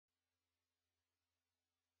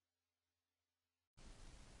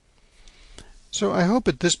So I hope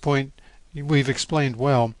at this point we've explained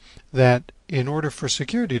well that in order for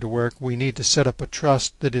security to work, we need to set up a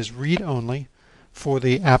trust that is read-only for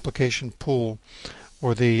the application pool,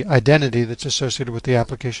 or the identity that's associated with the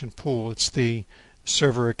application pool. It's the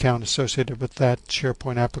server account associated with that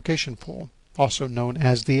SharePoint application pool, also known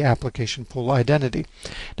as the application pool identity.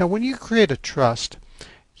 Now, when you create a trust,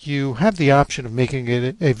 you have the option of making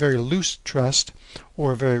it a very loose trust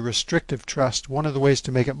or a very restrictive trust. One of the ways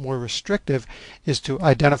to make it more restrictive is to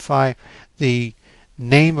identify the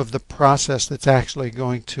name of the process that's actually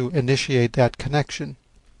going to initiate that connection.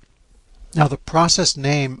 Now, the process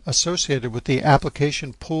name associated with the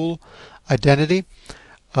application pool identity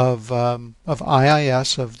of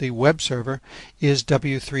IIS, of the web server, is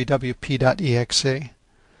w3wp.exe.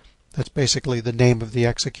 That's basically the name of the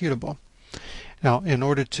executable. Now,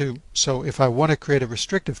 so if I want to create a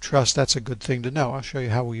restrictive trust, that's a good thing to know. I'll show you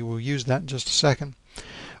how we will use that in just a second.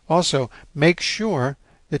 Also, make sure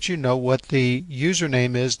that you know what the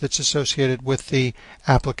username is that's associated with the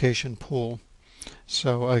application pool.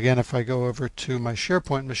 So again, if I go over to my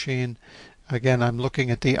SharePoint machine, again, I'm looking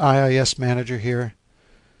at the IIS manager here.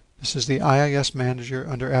 This is the IIS manager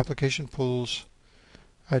under application pools.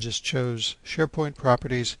 I just chose SharePoint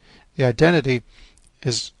properties. The identity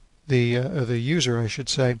is the user, I should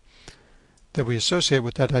say, that we associate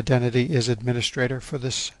with that identity is administrator for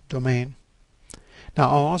this domain. Now,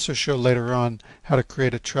 I'll also show later on how to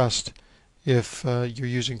create a trust if you're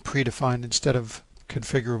using predefined instead of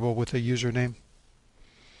configurable with a username.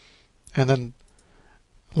 And then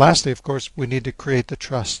lastly, of course, we need to create the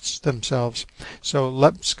trusts themselves. So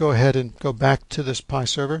let's go ahead and go back to this Pi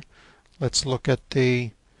server. Let's look at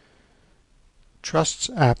the trusts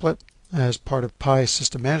applet as part of Pi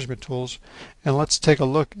System Management Tools, and let's take a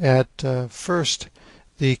look at first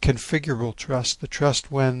the configurable trust, the trust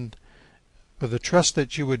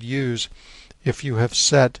that you would use if you have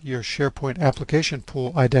set your SharePoint application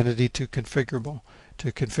pool identity to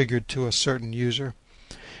configured to a certain user.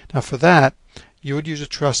 Now, for that, you would use a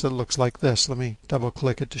trust that looks like this. Let me double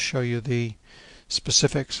click it to show you the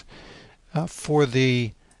specifics. For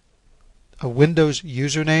the Windows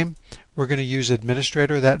username, we're going to use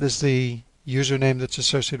administrator. That is the username that's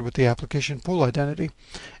associated with the application pool identity,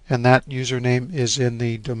 and that username is in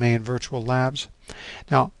the domain virtual labs.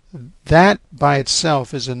 Now, that by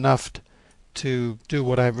itself is enough to do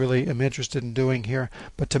what I really am interested in doing here,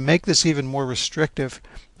 but to make this even more restrictive,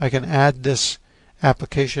 I can add this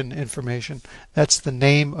application information. That's the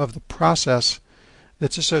name of the process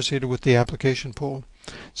that's associated with the application pool.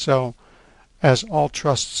 So as all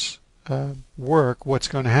trusts work, what's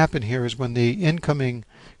going to happen here is when the incoming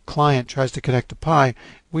client tries to connect to Pi,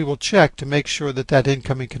 we will check to make sure that that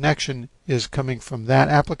incoming connection is coming from that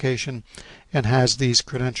application and has these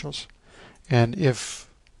credentials. And if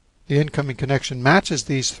the incoming connection matches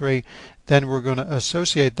these three, then we're going to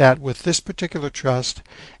associate that with this particular trust,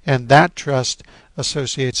 and that trust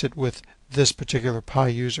associates it with this particular Pi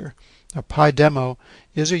user. Now, Pi demo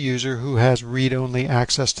is a user who has read-only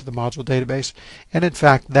access to the module database, and in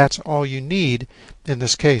fact, that's all you need in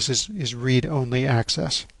this case is read-only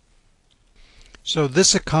access. So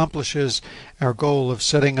this accomplishes our goal of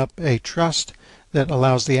setting up a trust that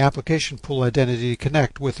allows the application pool identity to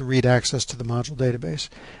connect with read access to the module database.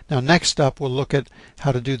 Now, next up, we'll look at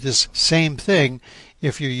how to do this same thing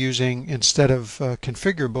if you're using, instead of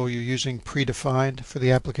configurable, you're using predefined for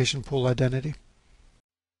the application pool identity.